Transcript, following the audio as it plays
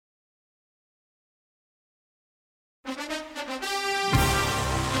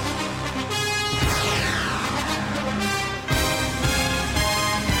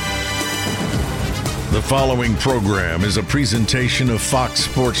following program is a presentation of Fox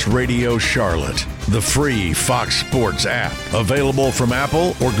Sports Radio Charlotte, the free Fox Sports app, available from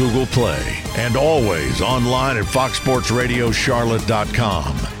Apple or Google Play, and always online at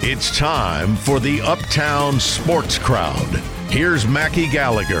foxsportsradiocharlotte.com. It's time for the Uptown Sports Crowd. Here's Mackie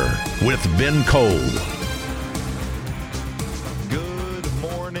Gallagher with Ben Cole.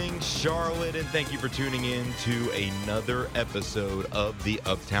 Charlotte, and thank you for tuning in to another episode of the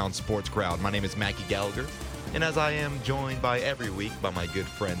Uptown Sports Crowd. My name is Mackie Gallagher, and as I am joined by every week by my good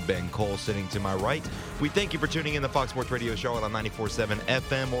friend Ben Cole sitting to my right, we thank you for tuning in to Fox Sports Radio Charlotte on 94.7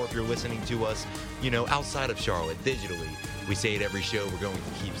 FM, or if you're listening to us, outside of Charlotte, digitally. We say it every show. We're going to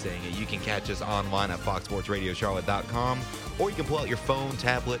keep saying it. You can catch us online at foxsportsradiocharlotte.com, or you can pull out your phone,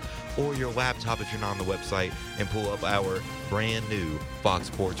 tablet, or your laptop if you're not on the website and pull up our brand new Fox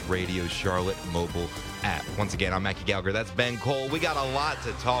Sports Radio Charlotte mobile app. Once again, I'm Mackie Gallagher. That's Ben Cole. We got a lot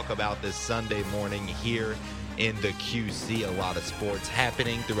to talk about this Sunday morning here in the QC. A lot of sports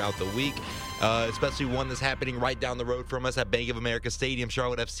happening throughout the week, especially one that's happening right down the road from us at Bank of America Stadium.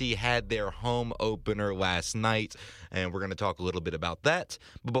 Charlotte FC had their home opener last night, and we're going to talk a little bit about that.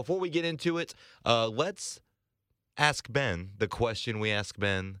 But before we get into it, let's ask Ben the question we ask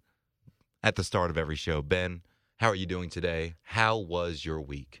Ben at the start of every show. Ben, how are you doing today? How was your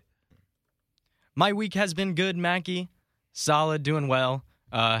week? My week has been good, Mackie. Solid, doing well.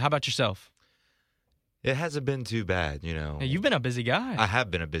 How about yourself? It hasn't been too bad, Hey, you've been a busy guy. I have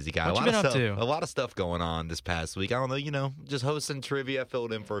been a busy guy. What you been up to? A lot of stuff going on this past week. I don't know, just hosting trivia. I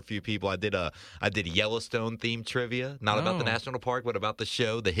filled in for a few people. I did Yellowstone themed trivia, not about the national park, but about the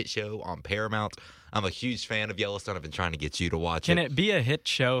show, the hit show on Paramount. I'm a huge fan of Yellowstone. I've been trying to get you to watch it. Can it be a hit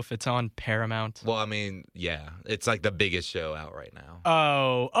show if it's on Paramount? Well, I mean, yeah. It's like the biggest show out right now.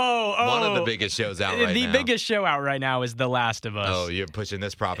 Oh. One of the biggest shows out right now. The biggest show out right now is The Last of Us. Oh, you're pushing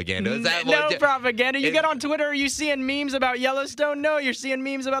this propaganda. Is that no propaganda. You get on Twitter, are you seeing memes about Yellowstone? No, you're seeing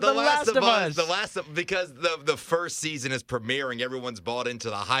memes about The Last of Us. Because the first season is premiering, everyone's bought into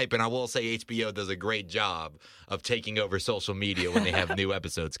the hype, and I will say HBO does a great job of taking over social media when they have new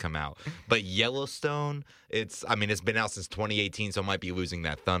episodes come out. But Yellowstone, it's been out since 2018, so I might be losing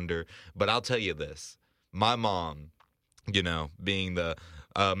that thunder. But I'll tell you this. My mom, being the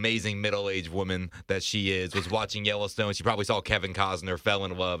amazing middle-aged woman that she is, was watching Yellowstone. She probably saw Kevin Costner, fell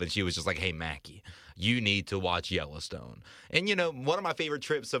in love, and she was just like, hey, Mackie, you need to watch Yellowstone. And, one of my favorite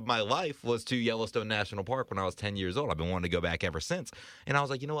trips of my life was to Yellowstone National Park when I was 10 years old. I've been wanting to go back ever since. And I was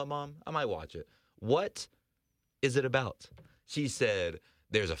like, you know what, Mom? I might watch it. What is it about? She said,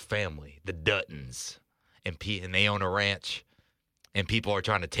 there's a family, the Duttons, and they own a ranch, and people are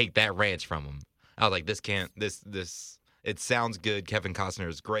trying to take that ranch from them. I was like, it sounds good. Kevin Costner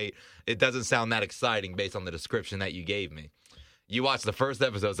is great. It doesn't sound that exciting based on the description that you gave me. You watch the first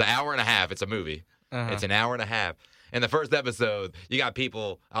episode. It's an hour and a half. It's a movie. Uh-huh. It's an hour and a half. In the first episode, you got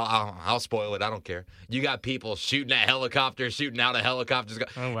people, I'll spoil it, I don't care. You got people shooting at helicopters, shooting out of helicopters.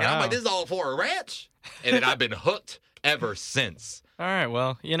 Oh, wow. And I'm like, this is all for a ranch? And then I've been hooked ever since. All right,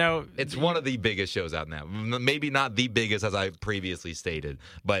 well, it's one of the biggest shows out now. Maybe not the biggest, as I previously stated,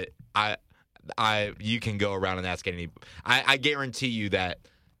 but you can go around and ask any. I guarantee you that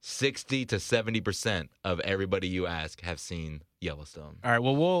 60 to 70% of everybody you ask have seen Yellowstone. All right,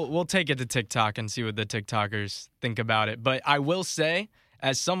 well, we'll take it to TikTok and see what the TikTokers think about it. But I will say,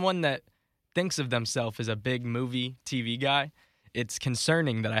 as someone that thinks of themselves as a big movie TV guy, it's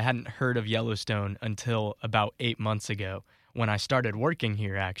concerning that I hadn't heard of Yellowstone until about 8 months ago when I started working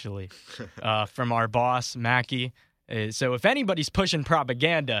here, actually, from our boss, Mackie. So if anybody's pushing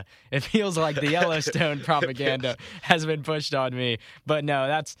propaganda, it feels like the Yellowstone propaganda has been pushed on me. But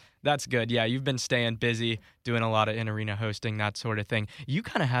no, that's good. Yeah, you've been staying busy, doing a lot of in-arena hosting, that sort of thing. You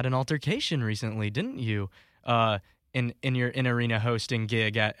kind of had an altercation recently, didn't you, in your in-arena hosting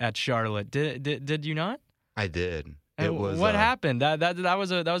gig at Charlotte? Did you not? I did. What happened? That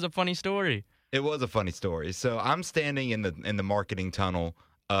was a funny story. It was a funny story. So I'm standing in the marketing tunnel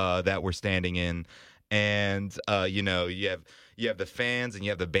that we're standing in. And, you have the fans and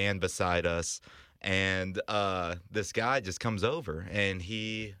you have the band beside us. And this guy just comes over and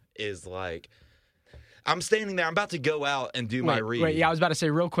he is like, I'm standing there. I'm about to go out and do my read. Wait, yeah, I was about to say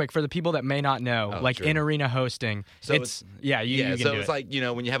real quick for the people that may not know, in arena hosting. So you can do it's like,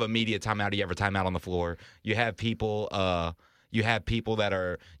 when you have a media timeout, you have a timeout on the floor. You have people that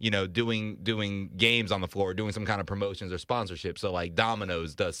are, doing games on the floor, doing some kind of promotions or sponsorship. So like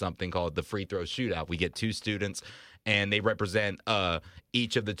Domino's does something called the free throw shootout. We get two students and they represent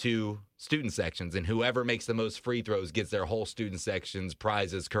each of the two student sections, and whoever makes the most free throws gets their whole student section's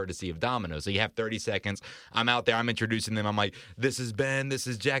prizes courtesy of Domino's. So you have 30 seconds. I'm out there. I'm introducing them. I'm like, this is Ben. This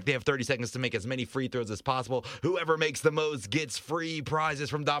is Jack. They have 30 seconds to make as many free throws as possible. Whoever makes the most gets free prizes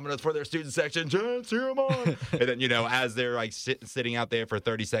from Domino's for their student section. Chance, cheer them on. And then, as they're like sitting out there for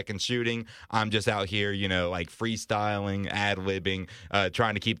 30 seconds shooting, I'm just out here, like freestyling, ad-libbing,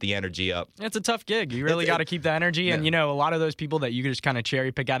 trying to keep the energy up. It's a tough gig. You really got to keep the energy. Yeah. And, a lot of those people that you just kind of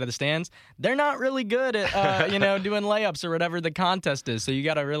cherry pick out of the stands, they're not really good at, doing layups or whatever the contest is. So you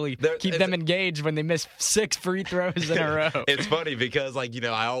got to really keep them engaged when they miss 6 free throws in a row. It's funny because,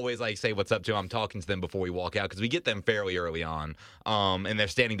 I always, say what's up to them. I'm talking to them before we walk out because we get them fairly early on. And they're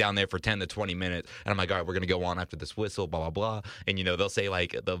standing down there for 10 to 20 minutes. And I'm like, all right, we're going to go on after this whistle, blah, blah, blah. And, they'll say,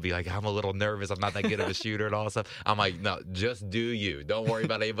 they'll be like, I'm a little nervous. I'm not that good of a shooter and all that stuff. I'm like, no, just do you. Don't worry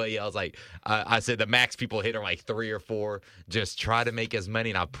about anybody else. I said the max people hit are 3 or 4. Just try to make as many.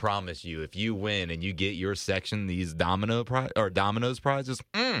 And I promise you, if you win and you get your section these Domino's prizes,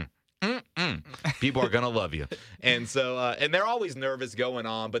 people are gonna love you. And so and they're always nervous going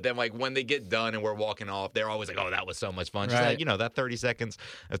on, but then when they get done and we're walking off, they're always like, oh, that was so much fun. Just right. that 30 seconds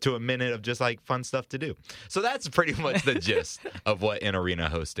to a minute of just fun stuff to do. So that's pretty much the gist of what in-arena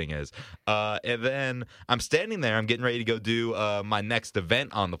hosting is. And then I'm standing there, I'm getting ready to go do my next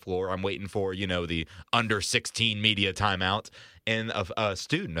event on the floor. I'm waiting for the under 16 media timeout, and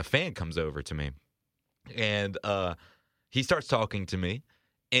a fan comes over to me, and he starts talking to me.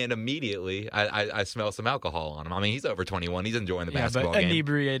 And immediately, I smell some alcohol on him. I mean, he's over 21. He's enjoying the basketball game.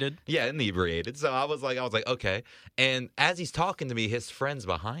 Inebriated. Yeah, inebriated. So I was like, okay. And as he's talking to me, his friends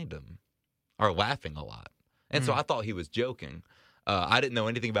behind him are laughing a lot. And so I thought he was joking. I didn't know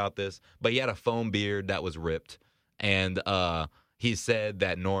anything about this, but he had a foam beard that was ripped. And he said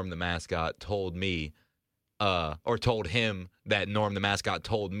that Norm the mascot told me, or told him that Norm the mascot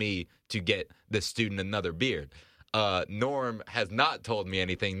told me to get the student another beard. Norm has not told me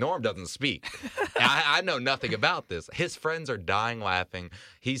anything. Norm doesn't speak. I know nothing about this. His friends are dying laughing.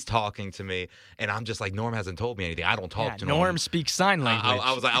 He's talking to me, and I'm just like, Norm hasn't told me anything. I don't talk to Norm. Norm speaks sign language.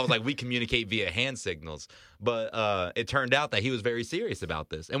 I was like, we communicate via hand signals. But it turned out that he was very serious about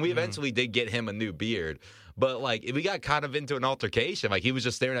this, and we eventually did get him a new beard. But we got kind of into an altercation. He was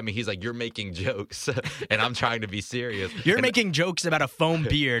just staring at me. He's like, "You're making jokes," and I'm trying to be serious. You're making jokes about a foam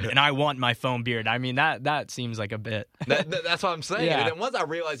beard, and I want my foam beard. I mean, that seems like a bit. That's what I'm saying. Yeah. And then once I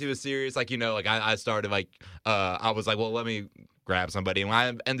realized he was serious, I started I was like, well, let me grab somebody, and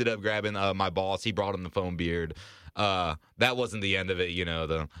I ended up grabbing my boss. He brought him the foam beard. That wasn't the end of it.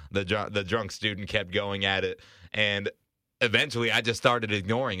 The drunk student kept going at it, and eventually I just started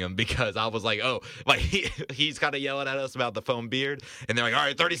ignoring him because I was like, he's kind of yelling at us about the foam beard, and they're like, all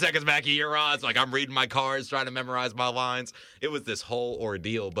right, 30 seconds back, you're on. So I'm reading my cards, trying to memorize my lines. It was this whole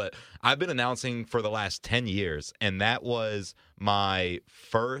ordeal, but I've been announcing for the last 10 years, and that was my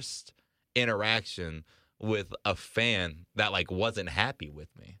first interaction with a fan that wasn't happy with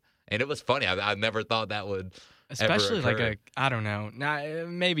me. And it was funny. I never thought that would especially ever occur. I don't know,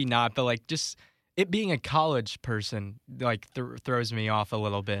 maybe not, but just it being a college person throws me off a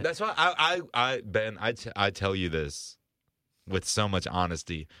little bit. That's why I tell you this with so much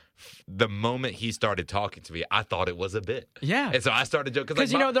honesty. The moment he started talking to me, I thought it was a bit. Yeah. And so I started joking.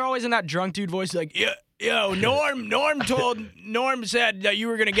 Because, they're always in that drunk dude voice Norm said that you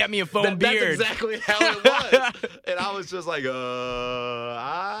were going to get me a foam beard. That's exactly how it was. And I was just like,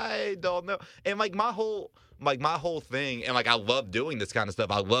 I don't know. And my whole thing, and I love doing this kind of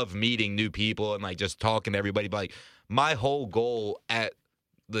stuff. I love meeting new people and just talking to everybody. But my whole goal at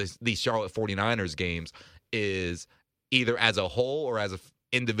these Charlotte 49ers games is either as a whole or as a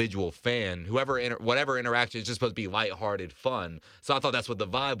individual fan, whatever interaction is just supposed to be lighthearted, fun. So I thought that's what the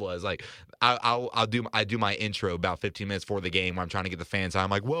vibe was. I do my intro about 15 minutes before the game where I'm trying to get the fans. I'm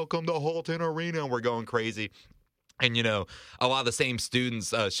like, welcome to Halton Arena, and we're going crazy. And, a lot of the same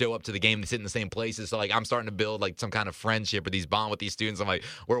students show up to the game. They sit in the same places. So, I'm starting to build, some kind of friendship or these bond with these students. I'm like,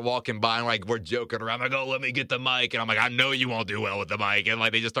 we're walking by and, we're joking around. Like, oh, let me get the mic. And I'm like, I know you won't do well with the mic. And,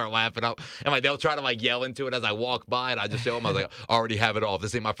 they just start laughing up. And, they'll try to, yell into it as I walk by. And I just show them. I was like, I already have it off.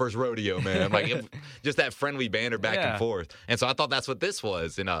 This ain't my first rodeo, man. Just that friendly banter back and forth. And so I thought that's what this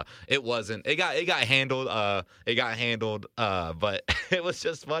was. And it wasn't. It got handled. But it was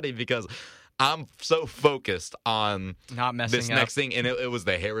just funny because I'm so focused on not messing this up. next thing, and it was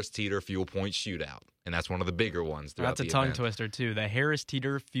the Harris Teeter Fuel Point Shootout. and that's one of the bigger ones throughout That's a the tongue event. twister, too. The Harris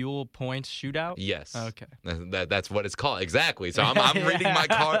Teeter Fuel Points Shootout? Yes. Okay. That's what it's called. Exactly. So I'm reading my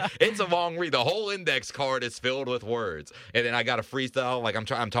card. It's a long read. The whole index card is filled with words. And then I got a freestyle. Like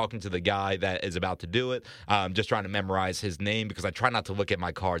I'm talking to the guy that is about to do it. I'm just trying to memorize his name because I try not to look at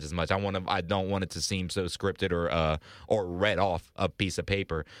my cards as much. I don't want it to seem so scripted or read off a piece of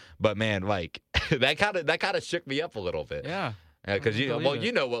paper. But man, like that kind of shook me up a little bit. Yeah. Because you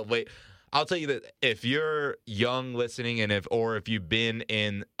know what. Wait, I'll tell you that if you're young listening, and if you've been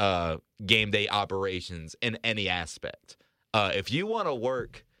in game day operations in any aspect, if you want to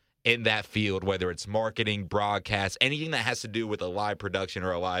work in that field, whether it's marketing, broadcast, anything that has to do with a live production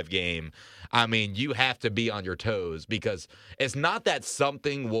or a live game, I mean, you have to be on your toes because it's not that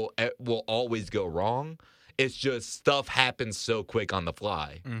something will always go wrong. It's just stuff happens so quick on the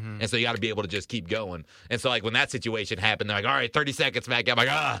fly. Mm-hmm. And so you got to be able to just keep going. And so, like, when that situation happened, they're like, all right, 30 seconds back. I'm like,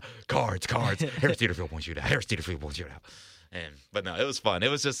 cards. Harris Teeter Field point shootout. But no, it was fun. It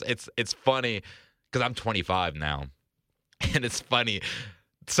was just, it's funny because I'm 25 now. And it's funny.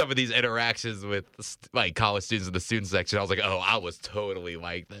 Some of these interactions with like college students in the student section, I was like, I was totally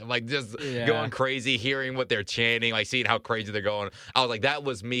like them. Like just going crazy, hearing what they're chanting, like seeing how crazy they're going. I was like, that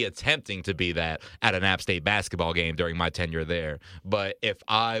was me attempting to be that at an App State basketball game during my tenure there. But if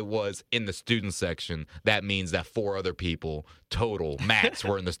I was in the student section, that means that 4 other people total max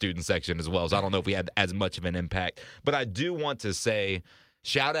were in the student section as well. So I don't know if we had as much of an impact. But I do want to say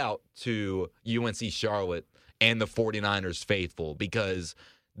shout out to UNC Charlotte and the 49ers faithful, because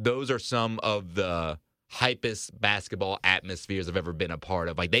those are some of the hypest basketball atmospheres I've ever been a part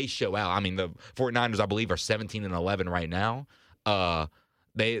of. Like, they show out. I mean, the 49ers, I believe, are 17-11 right now.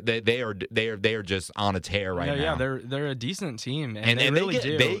 They are just on a tear right now. Yeah, they're a decent team, and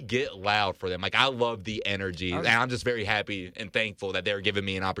they get loud for them. Like, I love the energy, and I'm just very happy and thankful that they're giving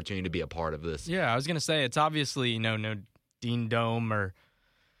me an opportunity to be a part of this. Yeah, I was gonna say it's obviously no Dean Dome or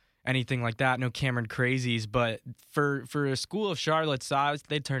anything like that, no Cameron Crazies, but for a school of Charlotte's size,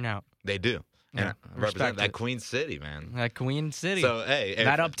 they turn out. They do. Yeah, and represent that Queen City, man. That Queen City. So, hey.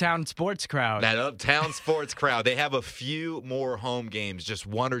 That uptown sports crowd. They have a few more home games, just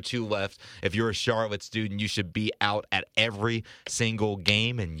 1 or 2 left. If you're a Charlotte student, you should be out at every single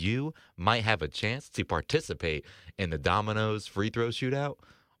game, and you might have a chance to participate in the Domino's free throw shootout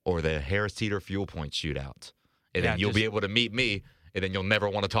or the Harris Teeter Fuel Point shootout. And then you'll be able to meet me. And then you'll never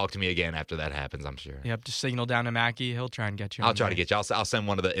want to talk to me again after that happens, I'm sure. Yep, just signal down to Mackie. He'll try and get you. I'll try to get you. I'll send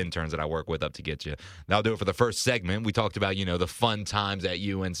one of the interns that I work with up to get you. That'll do it for the first segment. We talked about, the fun times at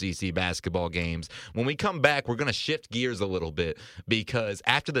UNCC basketball games. When we come back, we're going to shift gears a little bit because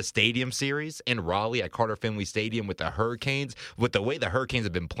after the stadium series in Raleigh at Carter Finley Stadium with the Hurricanes, with the way the Hurricanes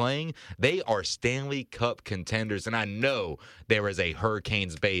have been playing, they are Stanley Cup contenders. And I know there is a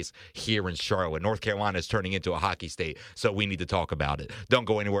Hurricanes base here in Charlotte. North Carolina is turning into a hockey state, so we need to talk about it. Don't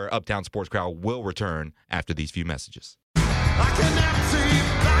go anywhere. Uptown Sports Crowd will return after these few messages. I can empty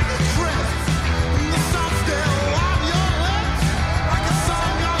like a drift, the sun still on your lips, like a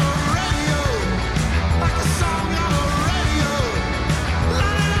song on a radio, like a song on a radio,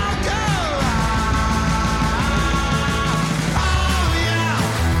 let it all go. Oh yeah,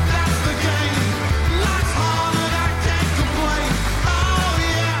 that's the game, life's hard and I can't complain. Oh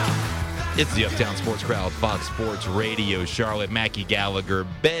yeah. It's the Uptown Sports Crowd, Fox Sports Radio, Charlotte, Mackie Gallagher,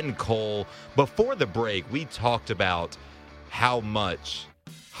 Ben Cole. Before the break, we talked about how much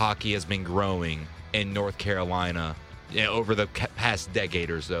hockey has been growing in North Carolina over the past decade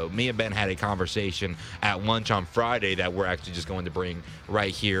or so. Me and Ben had a conversation at lunch on Friday that we're actually just going to bring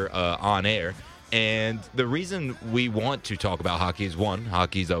right here on air. And the reason we want to talk about hockey is, one,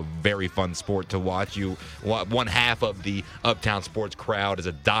 hockey's a very fun sport to watch. One half of the Uptown Sports Crowd is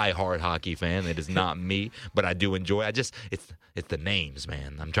a diehard hockey fan. It is not me, but I do enjoy it. It's the names,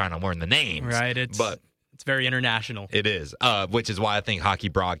 man. I'm trying to learn the names. Right, it's very international. It is, which is why I think hockey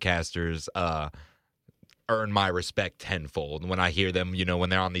broadcasters earn my respect tenfold when I hear them, when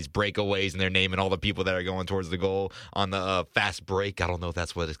they're on these breakaways and they're naming all the people that are going towards the goal on the fast break. I don't know if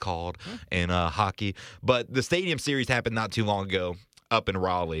that's what it's called in hockey. But the stadium series happened not too long ago up in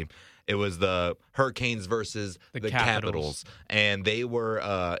Raleigh. It was the Hurricanes versus the Capitals. And they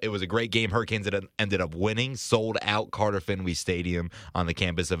were, it was a great game. Hurricanes ended up winning, sold out Carter Finley Stadium on the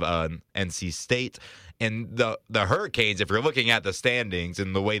campus of NC State. And the Hurricanes, if you're looking at the standings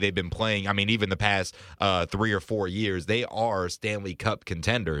and the way they've been playing, I mean, even the past 3 or 4 years, they are Stanley Cup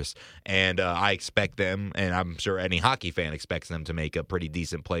contenders. And I expect them, and I'm sure any hockey fan expects them to make a pretty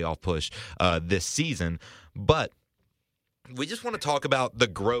decent playoff push this season. But we just want to talk about the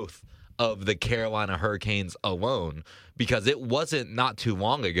growth of the Carolina Hurricanes alone, because it wasn't not too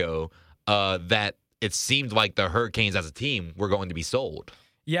long ago that it seemed like the Hurricanes as a team were going to be sold.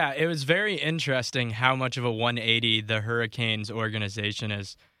 Yeah, it was very interesting how much of a 180 the Hurricanes organization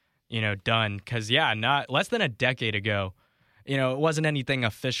has, done. Because, not less than a decade ago, it wasn't anything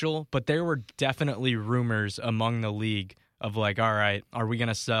official, but there were definitely rumors among the league of like, all right, are we going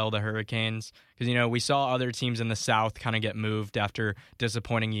to sell the Hurricanes? Because, we saw other teams in the South kind of get moved after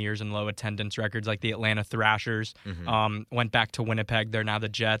disappointing years and low attendance records, like the Atlanta Thrashers went back to Winnipeg. They're now the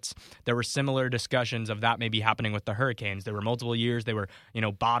Jets. There were similar discussions of that maybe happening with the Hurricanes. There were multiple years. They were,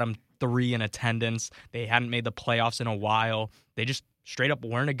 bottom 3 in attendance. They hadn't made the playoffs in a while. They just straight up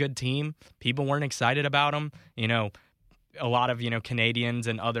weren't a good team. People weren't excited about them. A lot of, Canadians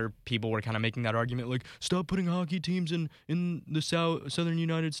and other people were kind of making that argument, like, stop putting hockey teams in the southern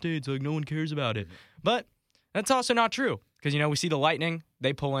United States. Like, no one cares about it. But that's also not true because, we see the Lightning.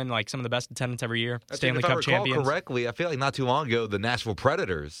 They pull in, like, some of the best attendance every year. Stanley Cup champions. Correctly, I feel like not too long ago, the Nashville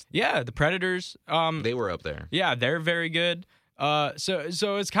Predators. Yeah, the Predators. They were up there. Yeah, they're very good. So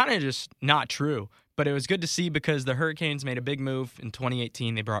it's kind of just not true. But it was good to see because the Hurricanes made a big move in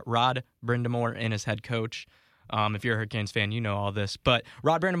 2018. They brought Rod Brind'Amour in as head coach. If you're a Hurricanes fan, you know all this. But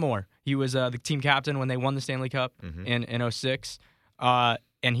Rod Brind'Amour, he was the team captain when they won the Stanley Cup in 2006. And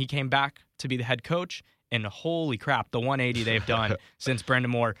he came back to be the head coach. And holy crap, the 180 they've done since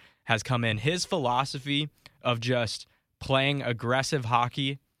Brind'Amour has come in. His philosophy of just playing aggressive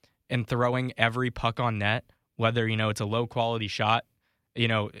hockey and throwing every puck on net, whether, it's a low-quality shot,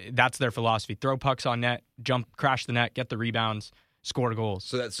 that's their philosophy. Throw pucks on net, jump, crash the net, get the rebounds, score goals.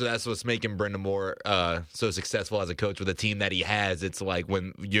 So that's what's making Brind'Amour so successful as a coach with a team that he has. It's like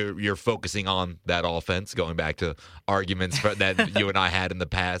when you're focusing on that offense, going back to arguments that you and I had in the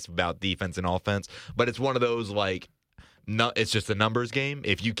past about defense and offense. But it's one of those it's just a numbers game.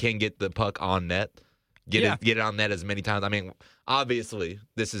 If you can get the puck on net, get it on net as many times. I mean, obviously,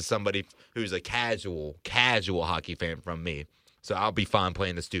 this is somebody who's a casual hockey fan from me. So I'll be fine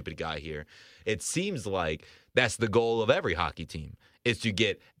playing the stupid guy here. It seems like that's the goal of every hockey team, is to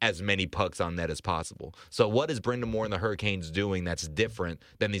get as many pucks on net as possible. So what is Brind'Amour and the Hurricanes doing that's different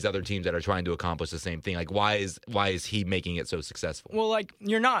than these other teams that are trying to accomplish the same thing? Like, why is he making it so successful? Well, like,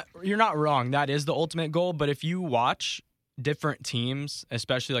 you're not wrong. That is the ultimate goal. But if you watch different teams,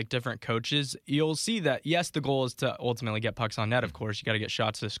 especially like different coaches, you'll see that, yes, the goal is to ultimately get pucks on net, of course. You got to get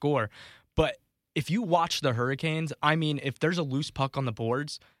shots to score. But if you watch the Hurricanes, I mean, if there's a loose puck on the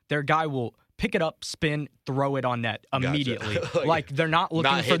boards, their guy will pick it up, spin, throw it on net immediately. Gotcha. like they're not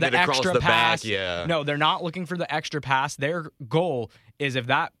looking for the extra pass. Yeah. No, they're not looking for the extra pass. Their goal is if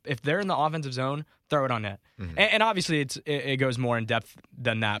they're in the offensive zone, throw it on net. Mm-hmm. And obviously it goes more in depth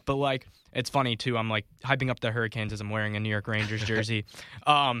than that. But like, it's funny too. I'm like hyping up the Hurricanes as I'm wearing a New York Rangers jersey.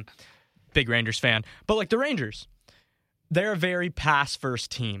 Big Rangers fan. But like the Rangers, they're a very pass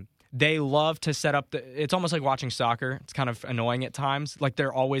first team. They love to set up it's almost like watching soccer. It's kind of annoying at times. Like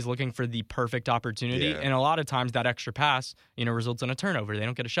they're always looking for the perfect opportunity. Yeah. And a lot of times that extra pass, results in a turnover. They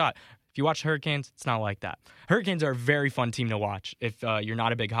don't get a shot. If you watch Hurricanes, it's not like that. Hurricanes are a very fun team to watch if you're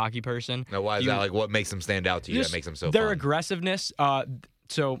not a big hockey person. Now, why is that? Like, what makes them stand out to you that makes them so their fun? Aggressiveness.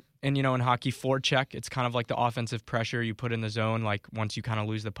 In hockey, forecheck, it's kind of like the offensive pressure you put in the zone, like once you kind of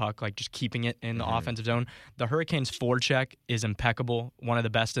lose the puck, like just keeping it in the offensive zone. The Hurricanes' forecheck is impeccable, one of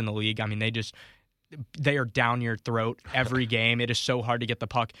the best in the league. I mean, they are down your throat every game. It is so hard to get the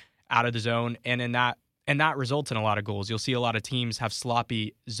puck out of the zone, and that results in a lot of goals. You'll see a lot of teams have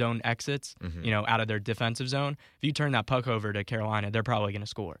sloppy zone exits, out of their defensive zone. If you turn that puck over to Carolina, they're probably going to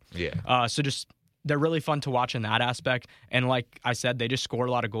score. Yeah. They're really fun to watch in that aspect. And like I said, they just score a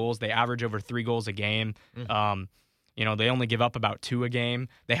lot of goals. They average over 3 goals a game. They only give up about 2 a game.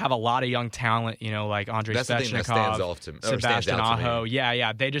 They have a lot of young talent, like Andrei Svechnikov, Sebastian Aho.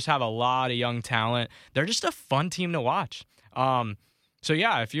 Yeah. They just have a lot of young talent. They're just a fun team to watch. So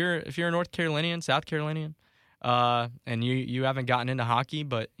yeah, if you're a North Carolinian, South Carolinian, and you haven't gotten into hockey,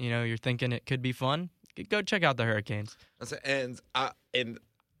 but you're thinking it could be fun, go check out the Hurricanes. And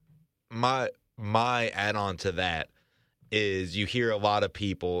my add-on to that is you hear a lot of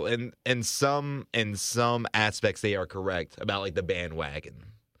people, and in some aspects they are correct about like the bandwagon.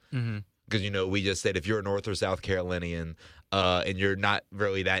 Because we just said if you're a North or South Carolinian and you're not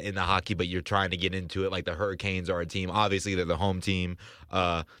really that into hockey, but you're trying to get into it, like the Hurricanes are a team. Obviously, they're the home team,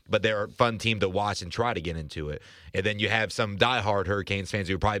 but they're a fun team to watch and try to get into it. And then you have some diehard Hurricanes fans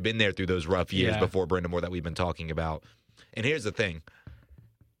who've probably been there through those rough years before Brind'Amour that we've been talking about. And here's the thing.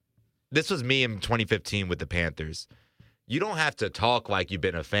 This was me in 2015 with the Panthers. You don't have to talk like you've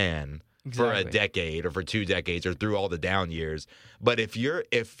been a fan for a decade or for 2 decades or through all the down years. But if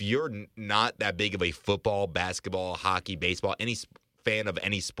you're not that big of a football, basketball, hockey, baseball, any fan of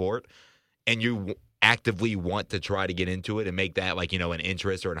any sport, and you actively want to try to get into it and make that like, an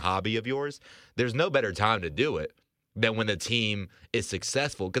interest or a hobby of yours, there's no better time to do it than when the team is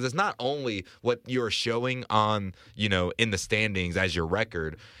successful. Because it's not only what you're showing on, in the standings as your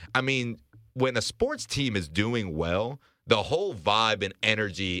record. I mean, when a sports team is doing well, the whole vibe and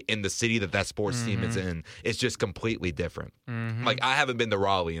energy in the city that sports team is in is just completely different. Like, I haven't been to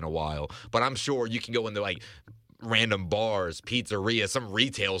Raleigh in a while, but I'm sure you can go into, like, random bars, pizzerias, some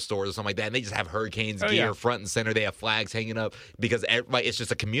retail stores or something like that, and they just have Hurricanes gear front and center. They have flags hanging up because it's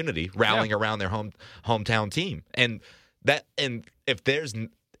just a community rallying around their hometown team. And if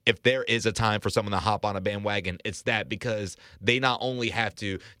there is a time for someone to hop on a bandwagon, it's that, because they not only have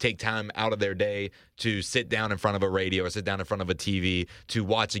to take time out of their day to sit down in front of a radio or sit down in front of a TV to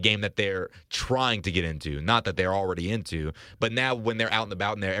watch a game that they're trying to get into, not that they're already into, but now when they're out and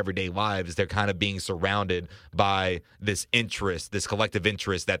about in their everyday lives, they're kind of being surrounded by this interest, this collective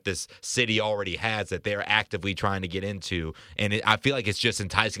interest that this city already has that they're actively trying to get into. And I feel like it's just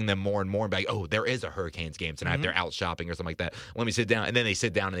enticing them more and more and be like, oh, there is a Hurricanes game tonight. They're out shopping or something like that. Let me sit down. And then they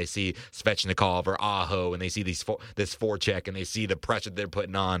sit down and they see Svechnikov or Aho, and they see this forecheck, and they see the pressure they're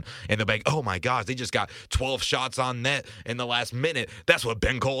putting on, and they're like, oh my gosh, they just got 12 shots on net in the last minute. That's what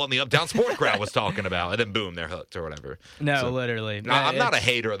Ben Cole on the Uptown Sports Crowd was talking about. And then boom, they're hooked or whatever. No, literally. I'm not a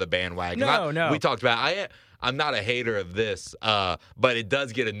hater of the bandwagon. No. We talked about I'm not a hater of this, but it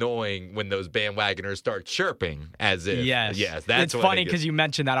does get annoying when those bandwagoners start chirping as if. Yes, that's it's funny because you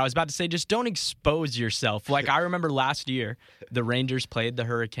mentioned that. I was about to say, just don't expose yourself. Like, I remember last year, the Rangers played the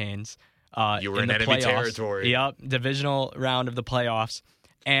Hurricanes. You were in the enemy playoffs. territory. Yep, divisional round of the playoffs.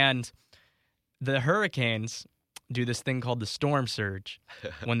 And the Hurricanes do this thing called the storm surge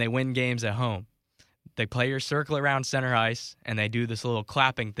when they win games at home. The players circle around center ice, and they do this little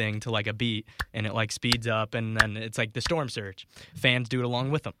clapping thing to like a beat, and it like speeds up, and then it's like the storm surge. Fans do it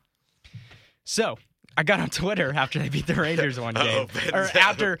along with them. So I got on Twitter after they beat the Rangers one game, or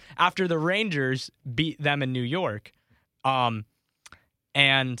after the Rangers beat them in New York,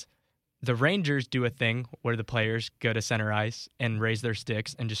 and the Rangers do a thing where the players go to center ice and raise their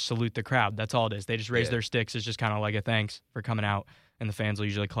sticks and just salute the crowd. That's all it is. They just raise their sticks. It's just kind of like a thanks for coming out, and the fans will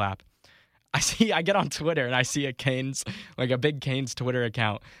usually clap. I get on Twitter and I see a big Canes Twitter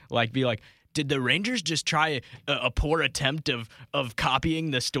account, be like, did the Rangers just try a poor attempt of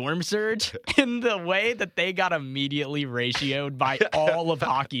copying the storm surge? In the way that they got immediately ratioed by all of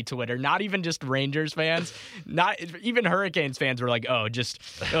hockey Twitter, not even just Rangers fans, not even Hurricanes fans were like, just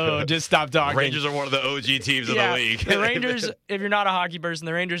stop talking. Rangers are one of the OG teams of the league. The Rangers, if you're not a hockey person,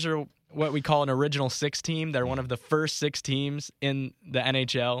 the Rangers are what we call an original six team. They're one of the first six teams in the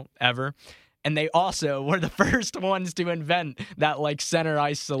NHL ever. And they also were the first ones to invent that center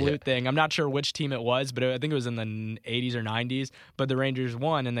ice salute thing. I'm not sure which team it was, but I think it was in the 80s or 90s. But the Rangers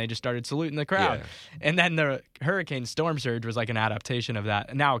won, and they just started saluting the crowd. Yeah. And then the Hurricane storm surge was like an adaptation of that.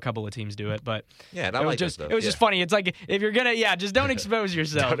 And now a couple of teams do it, but it was just funny. It's like, if you're gonna, just don't expose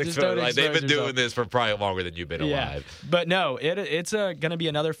yourself. They've been doing this for probably longer than you've been alive. But no, it's gonna be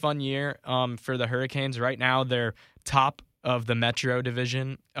another fun year for the Hurricanes. Right now, they're top of the Metro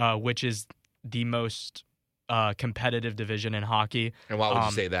division, which is the most competitive division in hockey. And why would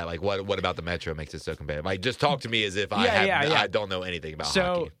you say that? What about the Metro makes it so competitive? Just talk to me as if I don't know anything about hockey.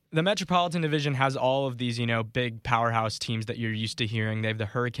 So the Metropolitan Division has all of these, big powerhouse teams that you're used to hearing. They have the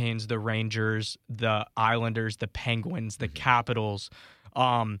Hurricanes, the Rangers, the Islanders, the Penguins, the Capitals.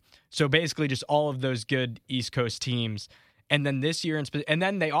 So basically just all of those good East Coast teams. And then this year, and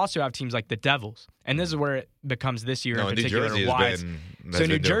then they also have teams like the Devils. And this is where it becomes this year in particular.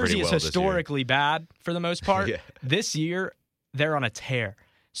 New Jersey is historically bad for the most part. This year, they're on a tear.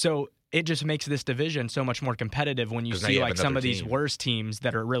 So it just makes this division so much more competitive when you see some of these worst teams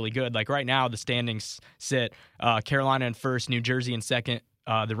that are really good. Like right now, the standings sit Carolina in first, New Jersey in second,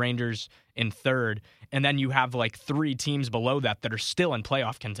 the Rangers in third. And then you have 3 teams below that are still in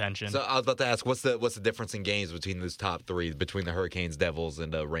playoff contention. So I was about to ask, what's the difference in games between those top 3, between the Hurricanes, Devils,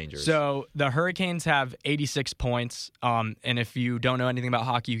 and the Rangers? So the Hurricanes have 86 points. And if you don't know anything about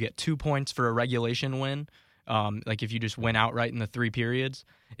hockey, you get 2 points for a regulation win. If you just win outright in the 3 periods.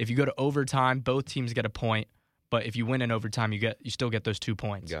 If you go to overtime, both teams get a point. But if you win in overtime, you still get those 2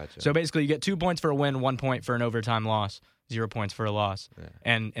 points. Gotcha. So basically, you get 2 points for a win, 1 point for an overtime loss, 0 points for a loss. Yeah.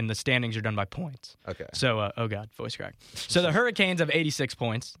 And the standings are done by points. Okay. So, oh God, voice crack. So the Hurricanes have 86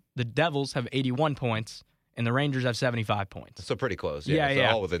 points, the Devils have 81 points, and the Rangers have 75 points. So pretty close.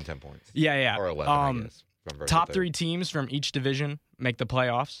 Yeah. All within 10 points. Yeah. Or 11, I guess. Top 3 teams from each division make the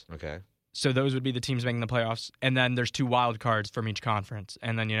playoffs. Okay. So those would be the teams making the playoffs. And then there's 2 wild cards from each conference.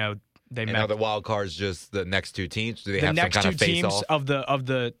 And then, are the wild cards just the next 2 teams? Do they have some kind of face-off? The next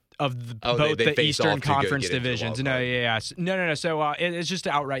 2 teams of the, Oh, both they the face Eastern off to go Conference get into the divisions. wild No, card. yeah. No. So it's just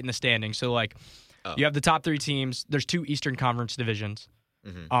outright in the standings. So like, you have the top 3 teams. There's 2 Eastern Conference divisions.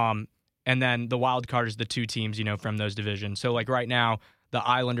 And then the wild card is the 2 teams, from those divisions. So like right now, the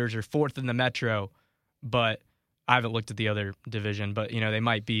Islanders are 4th in the Metro, but I haven't looked at the other division. But they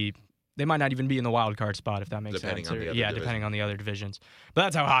might not even be in the wild card spot if that makes Depending sense. on the other Depending division. on the other divisions. But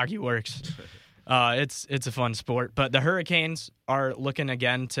that's how hockey works. It's a fun sport. But the Hurricanes are looking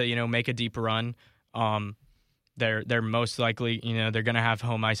again to make a deep run. They're most likely they're going to have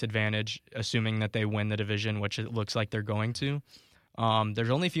home ice advantage, assuming that they win the division, which it looks like they're going to. There's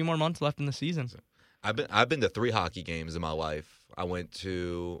only a few more months left in the season. I've been to 3 hockey games in my life. I went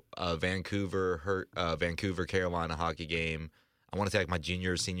to Vancouver, Carolina hockey game. I want to say like my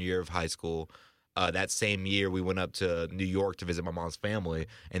junior or senior year of high school. That same year, we went up to New York to visit my mom's family,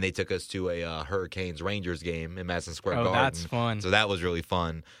 and they took us to a Hurricanes Rangers game in Madison Square Garden. That's fun. So that was really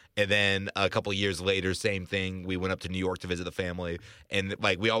fun. And then a couple of years later, same thing. We went up to New York to visit the family, and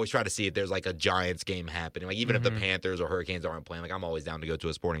like we always try to see if there's like a Giants game happening. Like even if the Panthers or Hurricanes aren't playing, like I'm always down to go to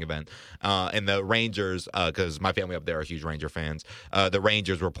a sporting event. And the Rangers, because my family up there are huge Ranger fans, the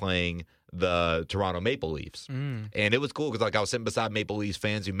Rangers were playing the Toronto Maple Leafs. And it was cool because like I was sitting beside Maple Leafs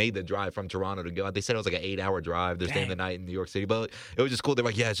fans who made the drive from Toronto to go. They said it was like an 8-hour drive. They're staying the night in New York City, but it was just cool. They're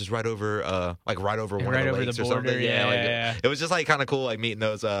like, yeah, it's just right over one Right of the over lakes the or something. border, yeah. It was just like kind of cool, like meeting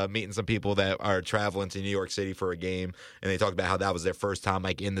some people that are traveling to New York City for a game, and they talked about how that was their first time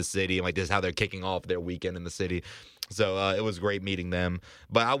like in the city, and like this is how they're kicking off their weekend in the city. So it was great meeting them.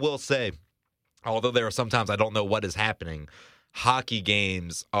 But I will say, although there are sometimes I don't know what is happening, hockey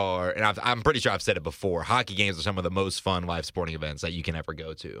games are, and I'm pretty sure I've said it before, hockey games are some of the most fun live sporting events that you can ever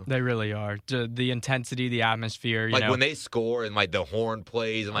go to. They really are. The intensity, the atmosphere, Like when they score and like the horn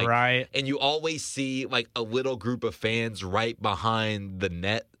plays and like Right. and you always see like a little group of fans right behind the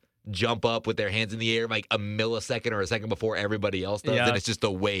net jump up with their hands in the air like a millisecond or a second before everybody else does. Yeah. And it's just a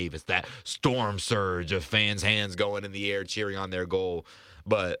wave. It's that storm surge of fans' hands going in the air cheering on their goal.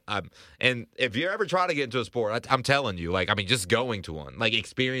 But and if you're ever trying to get into a sport, I'm telling you, like, I mean, just going to one, like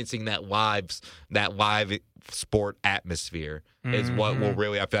experiencing that live sport atmosphere is what will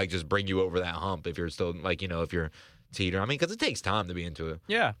really, I feel like, just bring you over that hump if you're still like, if you're teeter. I mean, because it takes time to be into it.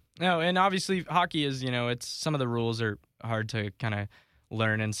 Yeah. No, and obviously hockey is, it's some of the rules are hard to kind of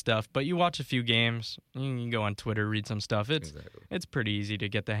learn and stuff, but you watch a few games, you can go on Twitter, read some stuff. It's pretty easy to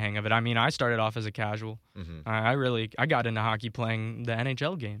get the hang of it. I mean, I started off as a casual. I got into hockey playing the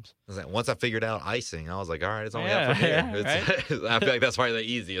NHL games. I was like, once I figured out icing, I was like, all right, it's only up Yeah, from here. yeah, I feel like that's probably the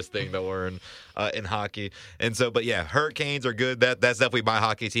easiest thing to learn in hockey. And so, but yeah, Hurricanes are good. That's definitely my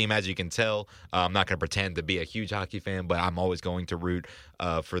hockey team, as you can tell. I'm not going to pretend to be a huge hockey fan, but I'm always going to root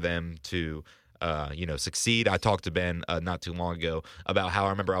for them to succeed. I talked to Ben not too long ago about how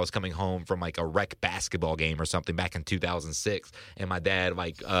I remember I was coming home from like a rec basketball game or something back in 2006, and my dad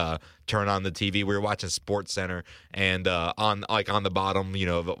turned on the TV. We were watching Sports Center, and on the bottom,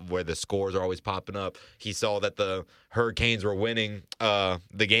 where the scores are always popping up, he saw that the Hurricanes were winning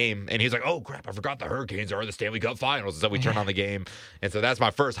the game, and he's like, "Oh crap! I forgot the Hurricanes are in the Stanley Cup Finals." And so we turned on the game, and so that's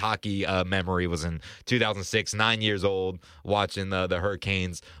my first hockey memory was in 2006, 9 years old, watching the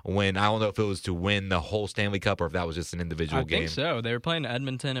Hurricanes win. I don't know if it was to win the whole Stanley Cup or if that was just an individual game. I think so. They were playing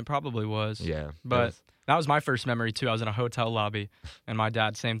Edmonton. It probably was. Yeah, But that was my first memory, too. I was in a hotel lobby, and my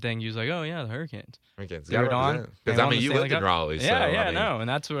dad, same thing. He was like, oh, yeah, the Hurricanes. Hurricanes. They were on. Because I mean, you lived in Raleigh. So, And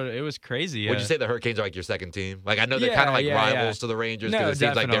that's what it was crazy. Would you say the Hurricanes are like your second team? Like I know they're kind of like rivals to the Rangers because it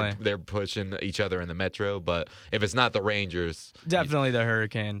seems like they're pushing each other in the Metro. But if it's not the Rangers, definitely the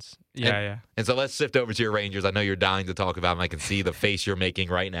Hurricanes. Yeah. And so let's shift over to your Rangers. I know you're dying to talk about them. I can see the face you're making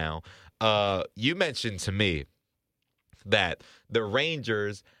right now. You mentioned to me that the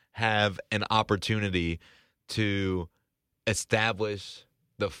Rangers have an opportunity to establish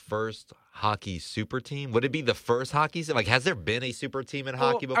the first hockey super team. Would it be the first hockey? Like, has there been a super team in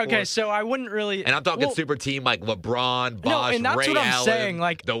hockey before? Okay, so I wouldn't really. And I'm talking super team like LeBron, Bosh, and that's Ray what I'm Allen, saying.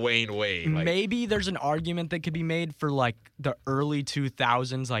 Like Dwayne Wade. Like, maybe there's an argument that could be made for like the early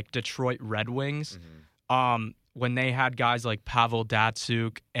 2000s, like Detroit Red Wings. When they had guys like Pavel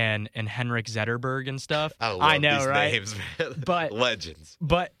Datsyuk and Henrik Zetterberg and stuff. I know, these right? Names, man. But legends.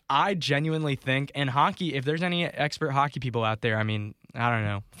 But I genuinely think in hockey, if there's any expert hockey people out there, I mean, I don't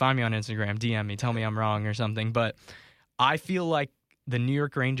know, find me on Instagram, DM me, tell me I'm wrong or something. But I feel like the New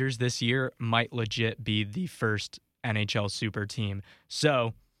York Rangers this year might legit be the first NHL super team.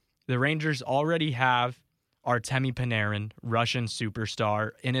 So the Rangers already have Artemi Panarin, Russian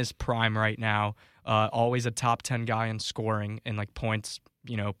superstar, in his prime right now. Always a top 10 guy in scoring in like points,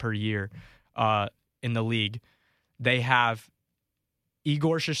 per year in the league. They have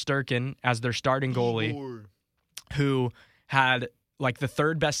Igor Shesterkin as their starting goalie, who had like the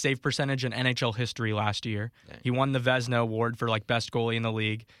third best save percentage in NHL history last year. Dang. He won the Vezina Award for like best goalie in the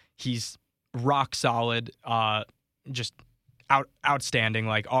league. He's rock solid, just outstanding,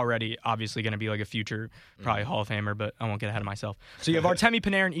 like already obviously going to be like a future probably Hall of Famer, but I won't get ahead of myself. So you have Artemi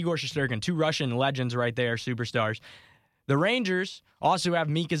Panarin, Igor Shesterkin, two Russian legends right there, superstars. The Rangers also have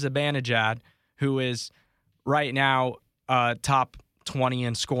Mika Zibanejad, who is right now top 20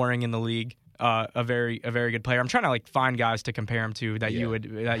 in scoring in the league. A very good player. I'm trying to like find guys to compare him to that you would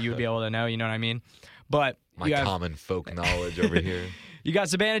be able to know. You know what I mean? But My common folk knowledge over here. you got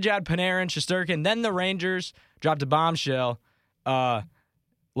Zibanejad, Panarin, Shesterkin. Then the Rangers dropped a bombshell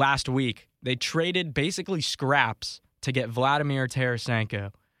last week. They traded basically scraps to get Vladimir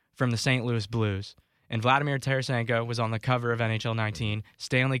Tarasenko from the St. Louis Blues. And Vladimir Tarasenko was on the cover of NHL 19,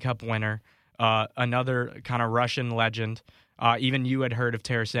 Stanley Cup winner, another kind of Russian legend. Even you had heard of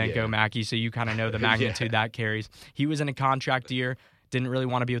Tarasenko, Mackie, so you kind of know the magnitude that carries. He was in a contract year, didn't really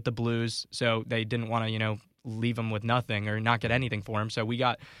want to be with the Blues, so they didn't want to, leave him with nothing or not get anything for him. So we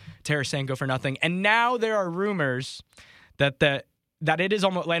got Tarasenko for nothing. And now there are rumors that it is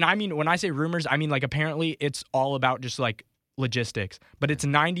almost, and I mean, when I say rumors, I mean like apparently it's all about just like logistics, but it's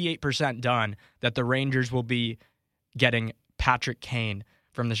 98% done that the Rangers will be getting Patrick Kane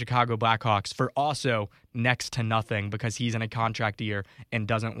from the Chicago Blackhawks for also next to nothing because he's in a contract year and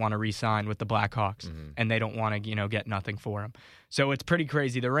doesn't want to re-sign with the Blackhawks, and they don't want to, get nothing for him. So it's pretty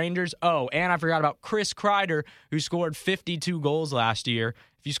crazy. The Rangers, and I forgot about Chris Kreider, who scored 52 goals last year.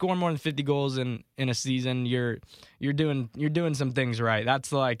 If you score more than 50 goals in a season, you're doing some things right.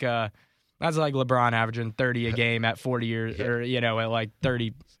 That's like LeBron averaging 30 a game at 40 years, or at like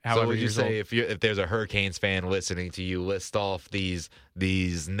 30. So would you years say old. if there's a Hurricanes fan listening to you, list off these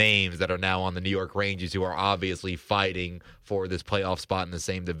names that are now on the New York Rangers who are obviously fighting for this playoff spot in the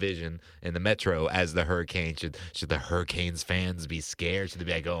same division in the Metro as the Hurricanes? Should the Hurricanes fans be scared? Should they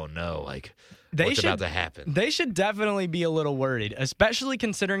be like, oh no, like what's about to happen? They should definitely be a little worried, especially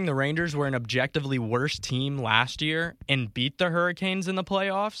considering the Rangers were an objectively worse team last year and beat the Hurricanes in the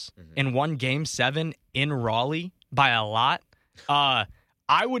playoffs and won Game 7 in Raleigh by a lot.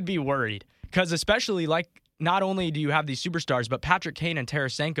 I would be worried because especially like not only do you have these superstars, but Patrick Kane and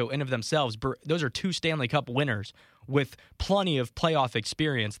Tarasenko in of themselves, those are two Stanley Cup winners with plenty of playoff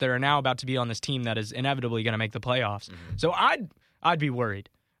experience that are now about to be on this team that is inevitably going to make the playoffs. So I'd be worried.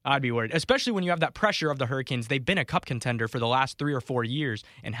 I'd be worried, especially when you have that pressure of the Hurricanes. They've been a cup contender for the last 3 or 4 years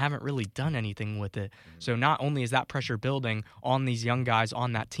and haven't really done anything with it. So not only is that pressure building on these young guys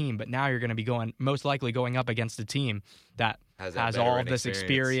on that team, but now you're going to be most likely going up against a team that has all of this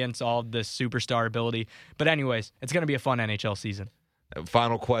experience, all of this superstar ability. But anyways, it's going to be a fun NHL season.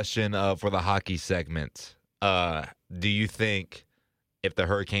 Final question for the hockey segment. Do you think if the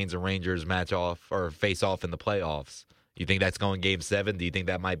Hurricanes and Rangers match off or face off in the playoffs, you think that's going Game 7? Do you think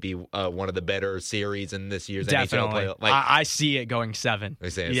that might be one of the better series in this year's NHL playoff? I see it going 7.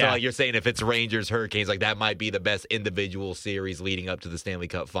 So you're saying if it's Rangers, Hurricanes, like that might be the best individual series leading up to the Stanley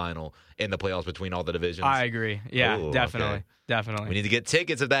Cup final in the playoffs between all the divisions? I agree. Yeah, Ooh, definitely. okay. Definitely. We need to get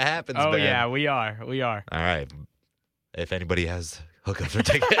tickets if that happens, Oh, man. yeah, we are. All right. If anybody has hookups or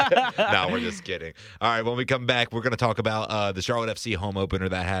tickets. No, we're just kidding. All right, when we come back, we're going to talk about the Charlotte FC home opener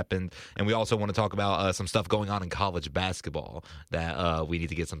that happened, and we also want to talk about some stuff going on in college basketball that we need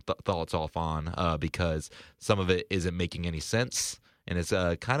to get some thoughts off on because some of it isn't making any sense, and it's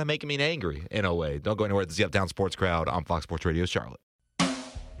kind of making me angry in a way. Don't go anywhere. This is the Uptown Sports Crowd on Fox Sports Radio Charlotte.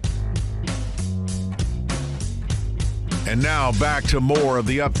 And now back to more of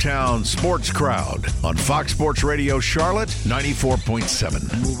the Uptown Sports Crowd on Fox Sports Radio Charlotte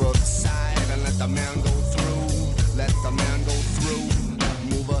 94.7. Move aside and let the man go through. Let the man go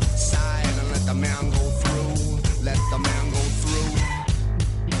through. Move aside and let the man go through. Let the man go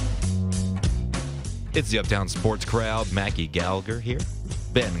through. It's the Uptown Sports Crowd. Mackie Gallagher here.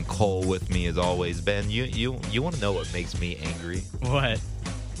 Ben Cole with me as always. Ben, you want to know what makes me angry? What?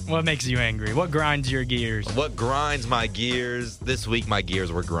 What makes you angry? What grinds your gears? What grinds my gears? This week, my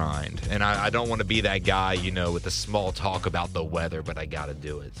gears were grind. And I don't want to be that guy, with the small talk about the weather, but I got to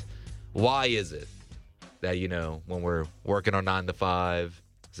do it. Why is it that, when we're working our 9 to 5,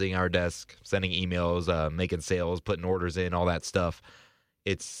 sitting at our desk, sending emails, making sales, putting orders in, all that stuff,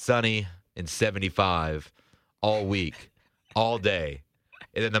 it's sunny and 75 all week, all day.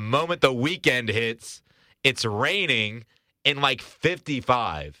 And then the moment the weekend hits, it's raining and like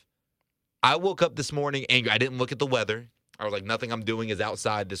 55. I woke up this morning angry. I didn't look at the weather. I was like, nothing I'm doing is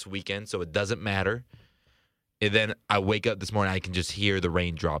outside this weekend, so it doesn't matter. And then I wake up this morning, I can just hear the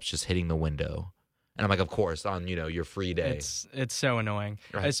raindrops just hitting the window. And I'm like, of course, on, your free day. It's so annoying,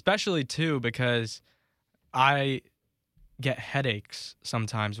 Right. especially too because I get headaches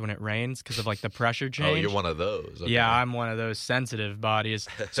sometimes when it rains because of like the pressure change. Oh, you're one of those. Okay. Yeah, I'm one of those sensitive bodies.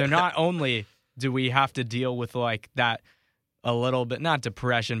 So not only do we have to deal with like that a little bit, not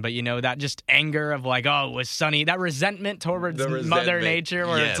depression, but that just anger of like, oh, it was sunny, that resentment towards The Mother resentment, Nature,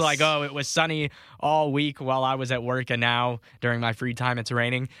 where yes. it's like, oh, it was sunny all week while I was at work, and now during my free time it's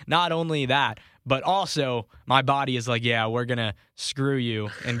raining. Not only that, but also my body is like, yeah, we're gonna screw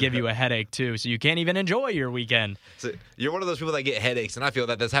you and give you a headache too, so you can't even enjoy your weekend. So you're one of those people that get headaches, and I feel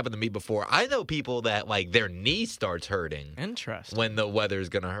that that's happened to me before. I know people that, like, their knee starts hurting Interesting. when the weather's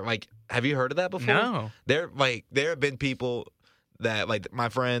going to hurt. Like, have you heard of that before? No. There have been people that, like, my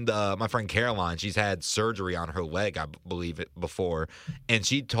friend Caroline, she's had surgery on her leg, I believe it, before, and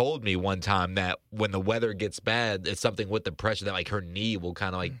she told me one time that when the weather gets bad, it's something with the pressure that, like, her knee will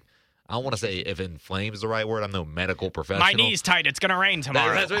kind of, like, I don't want to say if inflamed is the right word. I'm no medical professional. My knee's tight. It's gonna rain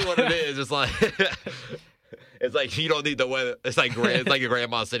tomorrow. That's really what it is. It's like it's like you don't need the weather. It's like your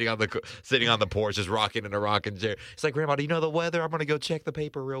grandma sitting on the porch, just rocking in a rocking chair. It's like, Grandma, do you know the weather? I'm gonna go check the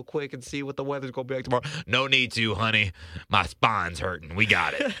paper real quick and see what the weather's gonna be like tomorrow. No need to, honey. My spine's hurting. We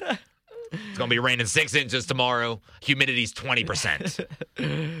got it. It's gonna be raining 6 inches tomorrow. Humidity's 20%.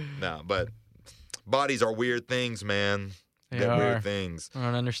 No, but bodies are weird things, man. They're are. weird things. I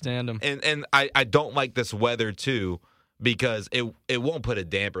don't understand them. And I don't like this weather too, because it won't put a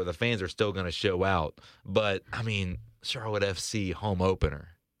damper. The fans are still going to show out. But I mean, Charlotte FC home opener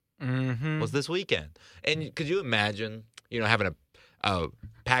was this weekend, and could you imagine, having a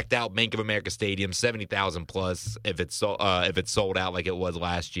packed out Bank of America Stadium, 70,000 plus if it's sold out like it was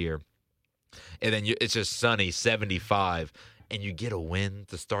last year, and then it's just sunny, 75, and you get a win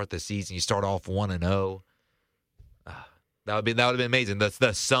to start the season. You start off 1-0. That would have been amazing.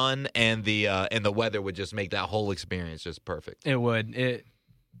 The sun and the weather would just make that whole experience just perfect. It would.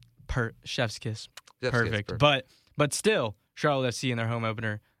 Chef's kiss. Chef's kiss, Perfect. But still, Charlotte FC in their home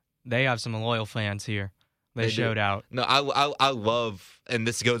opener, they have some loyal fans here. They do. showed out. No, I love, and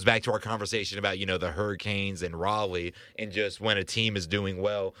this goes back to our conversation about, the Hurricanes and Raleigh, and just when a team is doing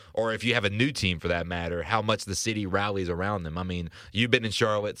well, or if you have a new team for that matter, how much the city rallies around them. I mean, you've been in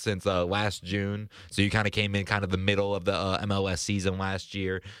Charlotte since last June, so you kind of came in kind of the middle of the MLS season last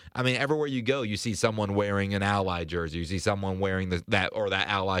year. I mean, everywhere you go, you see someone wearing an Ally jersey. You see someone wearing that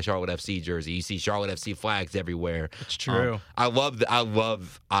Ally Charlotte FC jersey. You see Charlotte FC flags everywhere. It's true. I love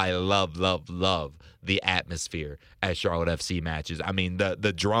the atmosphere at Charlotte FC matches. I mean,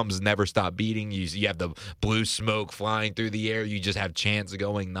 the drums never stop beating. You have the blue smoke flying through the air. You just have chants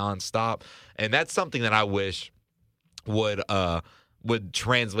going nonstop, and that's something that I wish would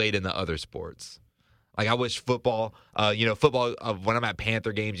translate into other sports. Like, I wish football, when I'm at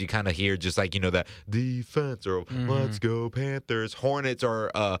Panther games, you kind of hear just like, that defense or let's go Panthers. Hornets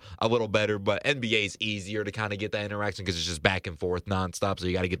are a little better, but NBA is easier to kind of get that interaction because it's just back and forth nonstop. So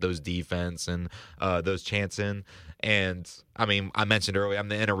you got to get those defense and those chants in. And I mean, I mentioned earlier, I'm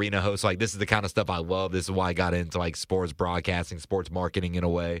the in-arena host. Like, this is the kind of stuff I love. This is why I got into like sports broadcasting, sports marketing in a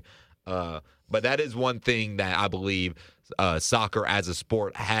way. But that is one thing that I believe soccer as a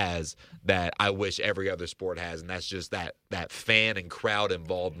sport has that I wish every other sport has, and that's just that fan and crowd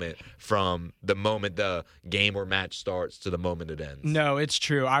involvement from the moment the game or match starts to the moment it ends. No, it's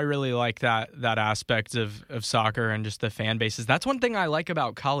true. I really like that aspect of soccer and just the fan bases. That's one thing I like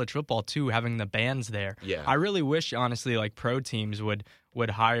about college football too, having the bands there. Yeah. I really wish, honestly, like pro teams would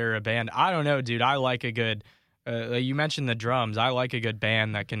hire a band. I don't know, dude. I like a good. You mentioned the drums. I like a good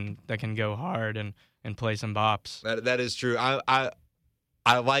band that can go hard and play some bops. That is true.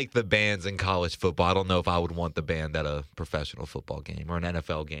 I like the bands in college football. I don't know if I would want the band at a professional football game or an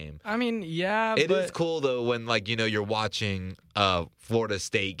NFL game. I mean, yeah, It but is cool though when you're watching a Florida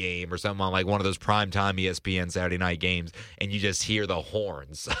State game or something on like one of those primetime ESPN Saturday night games, and you just hear the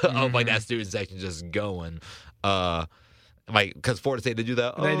horns of like that student section just going. Like, because Florida State, they do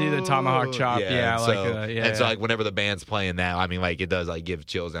that. They do the tomahawk chop, yeah. So like whenever the band's playing that, I mean, like it does like give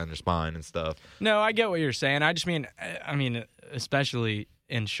chills down your spine and stuff. No, I get what you're saying. I just mean, especially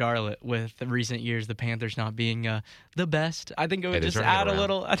in Charlotte with the recent years, the Panthers not being the best. I think it would just add a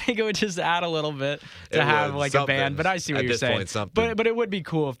little. I think it would just add a little bit to have like a band. But I see what you're saying. But it would be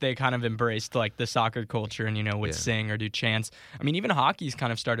cool if they kind of embraced like the soccer culture and would sing or do chants. I mean, even hockey's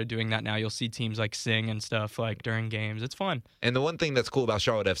kind of started doing that now. You'll see teams like sing and stuff like during games. It's fun. And the one thing that's cool about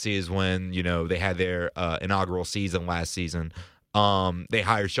Charlotte FC is when they had their inaugural season last season. They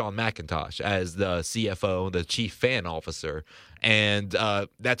hired Sean McIntosh as the CFO, the chief fan officer. And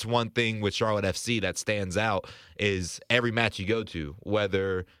that's one thing with Charlotte FC that stands out is every match you go to,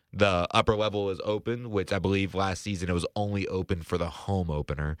 whether the upper level is open, which I believe last season it was only open for the home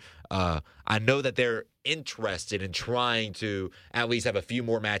opener. I know that they're interested in trying to at least have a few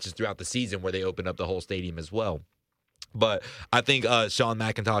more matches throughout the season where they open up the whole stadium as well. But I think Sean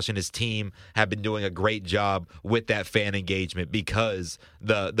McIntosh and his team have been doing a great job with that fan engagement because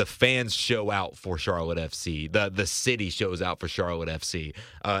the fans show out for Charlotte FC. The city shows out for Charlotte FC.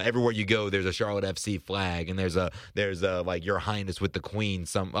 Everywhere you go, there's a Charlotte FC flag, and there's a like Your Highness with the Queen.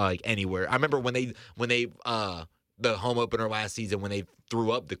 Some like anywhere. I remember when they the home opener last season when they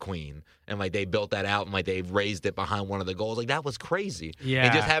threw up the Queen and like they built that out and like they raised it behind one of the goals. Like that was crazy. Yeah.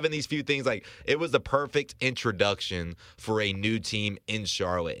 And just having these few things, like it was the perfect introduction for a new team in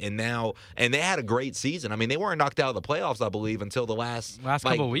Charlotte. And they had a great season. I mean, they weren't knocked out of the playoffs, I believe, until the last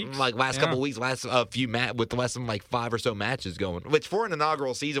couple weeks. Couple weeks, last few with less than like 5 or so matches going. Which for an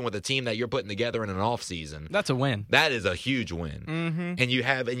inaugural season with a team that you're putting together in an off season, that's a win. That is a huge win. Mm-hmm. And you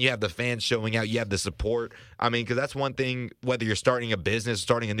have the fans showing out. You have the support. I mean, because that's one thing. Whether you're starting a business,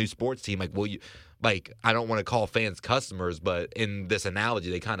 starting a new sports team, I don't want to call fans customers, but in this analogy,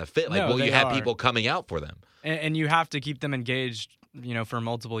 they kind of fit. Like, No, you have are. people coming out for them. And you have to keep them engaged, for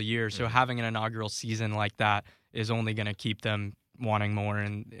multiple years. So having an inaugural season like that is only going to keep them wanting more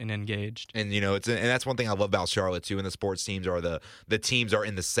and engaged. And and that's one thing I love about Charlotte too. And the sports teams are the teams are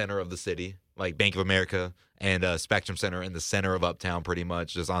in the center of the city, like Bank of America and Spectrum Center in the center of Uptown, pretty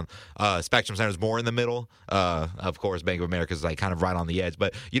much. Just on Spectrum Center is more in the middle. Of course, Bank of America is like kind of right on the edge,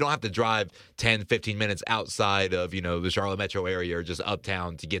 but you don't have to drive 10, 15 minutes outside of the Charlotte metro area or just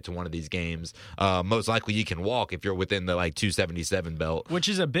Uptown to get to one of these games. Most likely, you can walk if you're within the 277 belt, which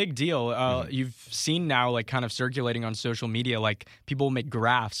is a big deal. You've seen now kind of circulating on social media, like people make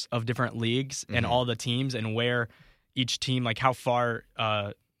graphs of different leagues and all the teams and where each team, like how far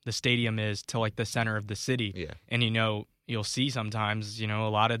the stadium is to the center of the city. Yeah. And you'll see sometimes, a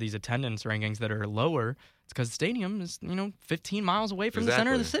lot of these attendance rankings that are lower. It's because the stadium is, 15 miles away from the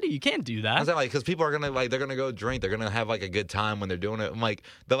center of the city. You can't do that. Because people are gonna they're gonna go drink. They're gonna have a good time when they're doing it. I'm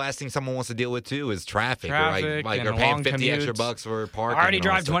the last thing someone wants to deal with too is traffic. Traffic or and they're paying long 50 commutes. extra bucks for parking. I already and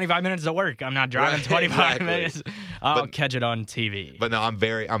all drive that 25 minutes to work. I'm not driving 25 minutes. I'll catch it on TV. But no, I'm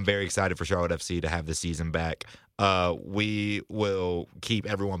very excited for Charlotte FC to have the season back. We will keep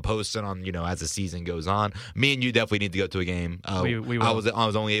everyone posted on, as the season goes on. Me and you definitely need to go to a game. We will. I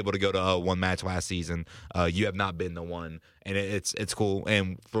was only able to go to one match last season. You have not been the one, and it's cool.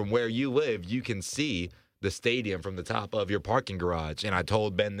 And from where you live, you can see the stadium from the top of your parking garage. And I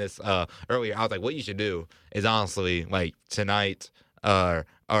told Ben this earlier. I was like, what you should do is honestly, tonight, or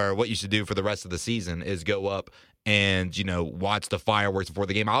what you should do for the rest of the season is go up and watch the fireworks before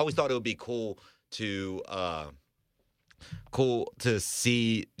the game. I always thought it would be cool to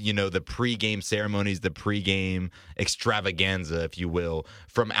see, the pregame ceremonies, the pregame extravaganza, if you will,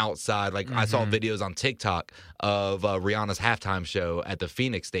 from outside. I saw videos on TikTok of Rihanna's halftime show at the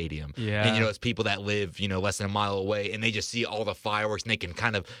Phoenix Stadium. Yeah. And, it's people that live, less than a mile away, and they just see all the fireworks, and they can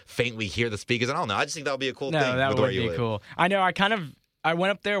kind of faintly hear the speakers. I don't know. I just think that would be a cool thing. No, that with would where you be live. cool. I know. I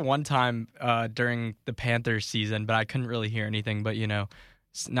went up there one time during the Panthers season, but I couldn't really hear anything. But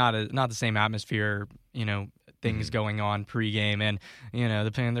it's not the same atmosphere. Things going on pregame, and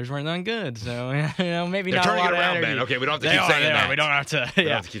the Panthers weren't done good, so maybe They're not turning a lot it around, of energy. man. Okay, we don't have to They keep are, saying they that. are. We don't have to. We don't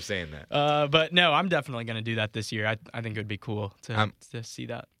Yeah. have to keep saying that. But no, I'm definitely going to do that this year. I think it would be cool to see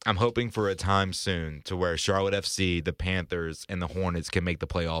that. I'm hoping for a time soon to where Charlotte FC, the Panthers, and the Hornets can make the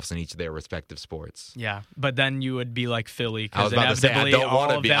playoffs in each of their respective sports. Yeah, but then you would be like Philly I was because about to say, I inevitably don't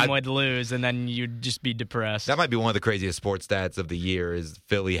wanna all of be- them I- would lose, and then you'd just be depressed. That might be one of the craziest sports stats of the year is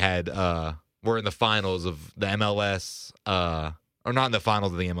Philly had were in the finals of the MLS or not in the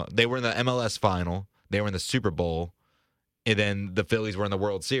finals of the MLS. They were in the MLS final. They were in the Super Bowl. And then the Phillies were in the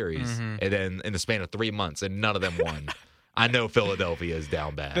World Series. And then in the span of 3 months, and none of them won. I know Philadelphia is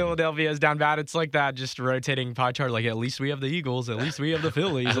down bad. Philadelphia is down bad. It's like that, just rotating pie chart. Like, at least we have the Eagles. At least we have the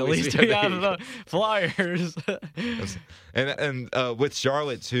Phillies. At least we have the Flyers. And with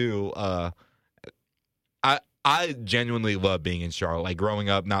Charlotte, too, I genuinely love being in Charlotte. Growing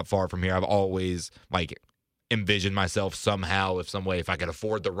up not far from here, I've always, envisioned myself somehow, if I could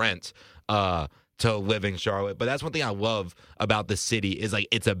afford the rent, to live in Charlotte. But that's one thing I love about the city is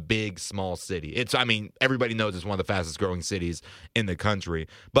it's a big, small city. Everybody knows it's one of the fastest growing cities in the country,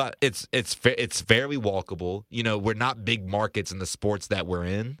 but it's fairly walkable. We're not big markets in the sports that we're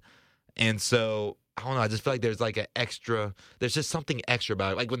in. And so, I don't know, I just feel like there's there's just something extra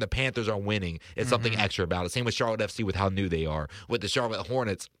about it. When the Panthers are winning, it's something extra about it. Same with Charlotte FC with how new they are. With the Charlotte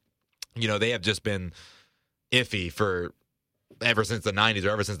Hornets, they have just been iffy for ever since the 90s or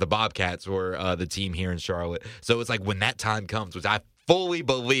ever since the Bobcats were the team here in Charlotte. So it's when that time comes, which I fully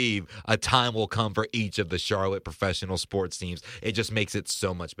believe a time will come for each of the Charlotte professional sports teams. It just makes it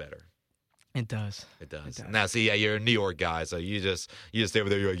so much better. It does. It does. Now, see, yeah, you're a New York guy, so you just stay over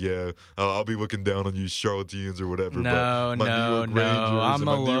there. You're like, yeah, I'll be looking down on you Charlotteans or whatever. No, but my New York Rangers I'm and a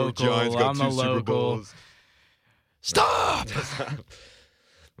my New York local. Giants got I'm a 2 Super local. Bowls. Stop!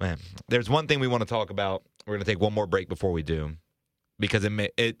 Man, there's one thing we want to talk about. We're going to take one more break before we do, because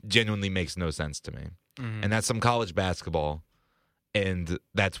it genuinely makes no sense to me. Mm-hmm. And that's some college basketball, and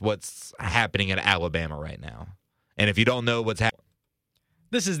that's what's happening at Alabama right now. And if you don't know what's happening,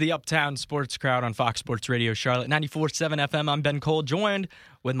 This is the Uptown Sports Crowd on Fox Sports Radio Charlotte, 94.7 FM. I'm Ben Cole, joined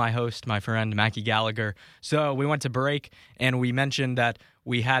with my host, my friend, Mackie Gallagher. So we went to break, and we mentioned that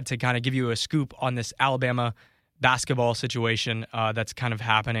we had to kind of give you a scoop on this Alabama basketball situation that's kind of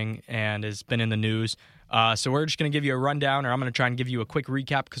happening and has been in the news. So we're just going to give you a rundown, or I'm going to try and give you a quick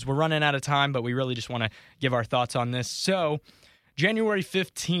recap because we're running out of time, but we really just want to give our thoughts on this. So January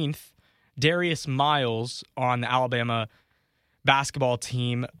 15th, Darius Miles on the Alabama basketball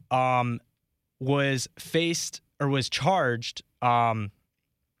team was charged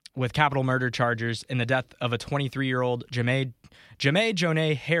with capital murder charges in the death of a 23-year-old Jamae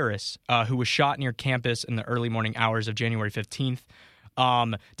Jonah Harris, who was shot near campus in the early morning hours of January 15th.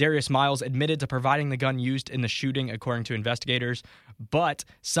 Darius Miles admitted to providing the gun used in the shooting, according to investigators, but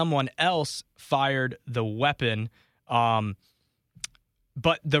someone else fired the weapon. But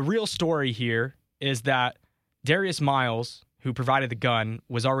the real story here is that Darius Miles, who provided the gun,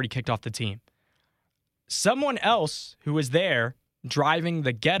 was already kicked off the team. Someone else who was there driving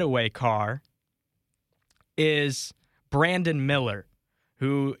the getaway car is Brandon Miller,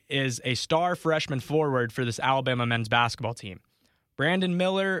 who is a star freshman forward for this Alabama men's basketball team. Brandon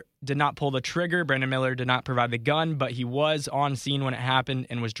Miller did not pull the trigger. Brandon Miller did not provide the gun, but he was on scene when it happened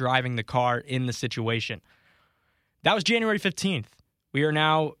and was driving the car in the situation. That was January 15th. We are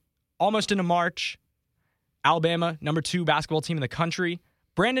now almost into March. Alabama, number 2 basketball team in the country.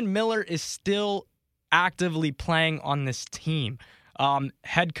 Brandon Miller is still actively playing on this team.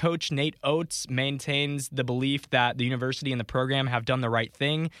 Head coach Nate Oates maintains the belief that the university and the program have done the right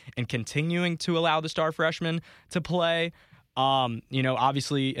thing in continuing to allow the star freshman to play.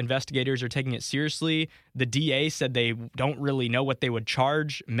 Obviously investigators are taking it seriously. The DA said they don't really know what they would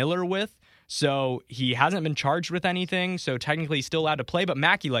charge Miller with. So he hasn't been charged with anything. So technically he's still allowed to play. But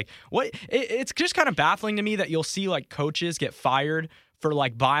Mackie, it's just kind of baffling to me that you'll see coaches get fired for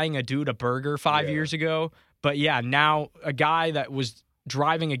buying a dude a burger 5 years ago. But yeah, now a guy that was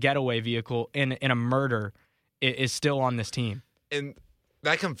driving a getaway vehicle in a murder is still on this team. And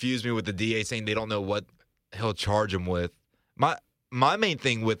that confused me with the DA saying they don't know what he'll charge him with. My main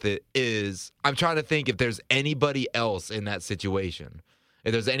thing with it is I'm trying to think if there's anybody else in that situation.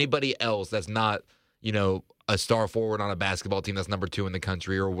 If there's anybody else that's not, a star forward on a basketball team that's number 2 in the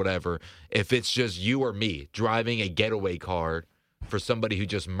country or whatever, if it's just you or me driving a getaway car for somebody who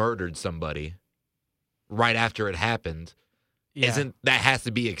just murdered somebody right after it happened, isn't that has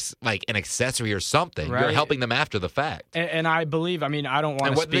to be an accessory or something? Right. You're helping them after the fact. And I believe, I don't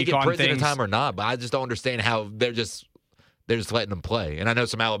want to whether they speak get on prison things. time or not, but I just don't understand how they're just letting them play. And I know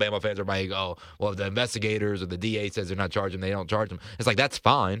some Alabama fans are like, oh, well, if the investigators or the DA says they're not charging them, they don't charge them. It's that's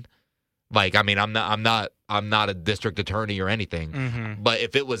fine. I'm not a district attorney or anything. Mm-hmm. But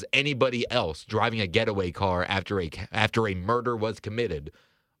if it was anybody else driving a getaway car after a murder was committed,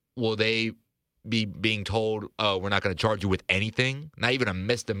 will they be being told, oh, we're not going to charge you with anything? Not even a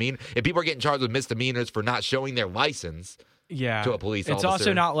misdemeanor? If people are getting charged with misdemeanors for not showing their license to a police officer. It's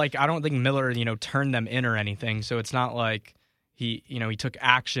also not I don't think Miller, turned them in or anything. So it's not like he took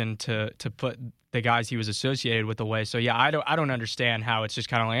action to put the guys he was associated with away. So yeah, I don't understand how it's just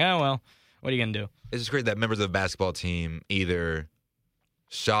kind of oh well, what are you gonna do? It's just great that members of the basketball team either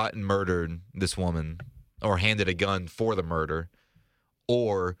shot and murdered this woman, or handed a gun for the murder,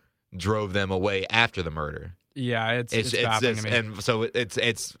 or drove them away after the murder. Yeah, it's baffling to me. And so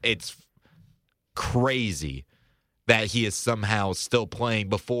it's crazy that he is somehow still playing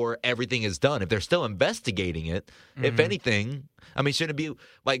before everything is done. If they're still investigating it, if anything, shouldn't it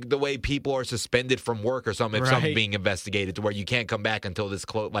be the way people are suspended from work or something if something's being investigated to where you can't come back until this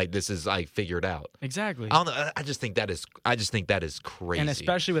this is figured out. Exactly. I don't know. I just think that is crazy. And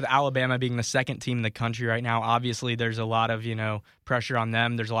especially with Alabama being the 2nd team in the country right now, obviously there's a lot of, pressure on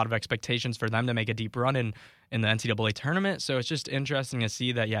them. There's a lot of expectations for them to make a deep run in the NCAA tournament. So it's just interesting to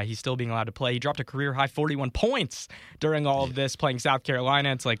see that, he's still being allowed to play. He dropped a career-high 41 points during all of this playing South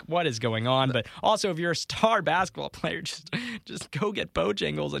Carolina. It's what is going on? But also, if you're a star basketball player, just go get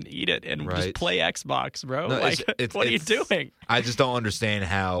Bojangles and eat it and just play Xbox, bro. No, what are you doing? I just don't understand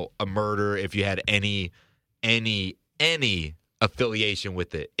how a murder, if you had any affiliation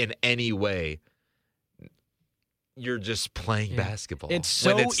with it in any way, you're just playing basketball. It's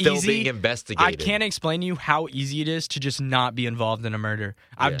so when it's still easy. being investigated. I can't explain to you how easy it is to just not be involved in a murder.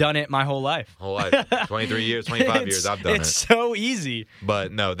 I've done it my whole life. Whole life, 23 years, 25 years, I've done it. It's so easy.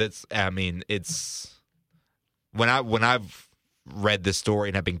 But no, it's when I've read this story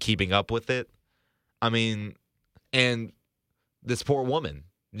and have been keeping up with it. I mean, and this poor woman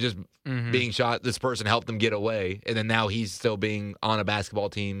just being shot. This person helped him get away, and then now he's still being on a basketball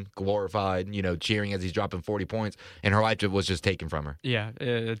team, glorified, cheering as he's dropping 40 points, and her life was just taken from her. Yeah,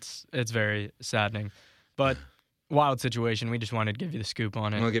 it's very saddening, but wild situation. We just wanted to give you the scoop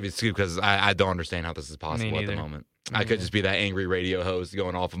on I'm it. going to give you the scoop because I don't understand how this is possible at the moment. I could just be that angry radio host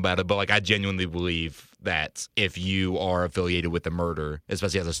going off about it, but I genuinely believe that if you are affiliated with the murder,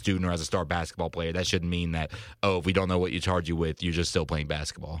 especially as a student or as a star basketball player, that shouldn't mean that, if we don't know what you charge you with, you're just still playing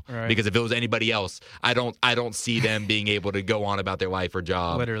basketball. Right. Because if it was anybody else, I don't see them being able to go on about their life or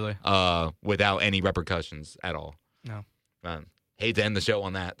job Literally. Without any repercussions at all. No. Hate to end the show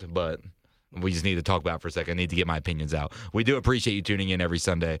on that, but we just need to talk about it for a second. I need to get my opinions out. We do appreciate you tuning in every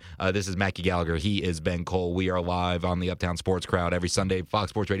Sunday. This is Mackie Gallagher. He is Ben Cole. We are live on the Uptown Sports Crowd every Sunday. Fox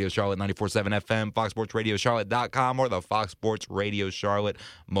Sports Radio Charlotte 94.7 FM, foxsportsradiocharlotte.com, or the Fox Sports Radio Charlotte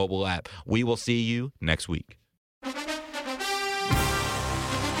mobile app. We will see you next week.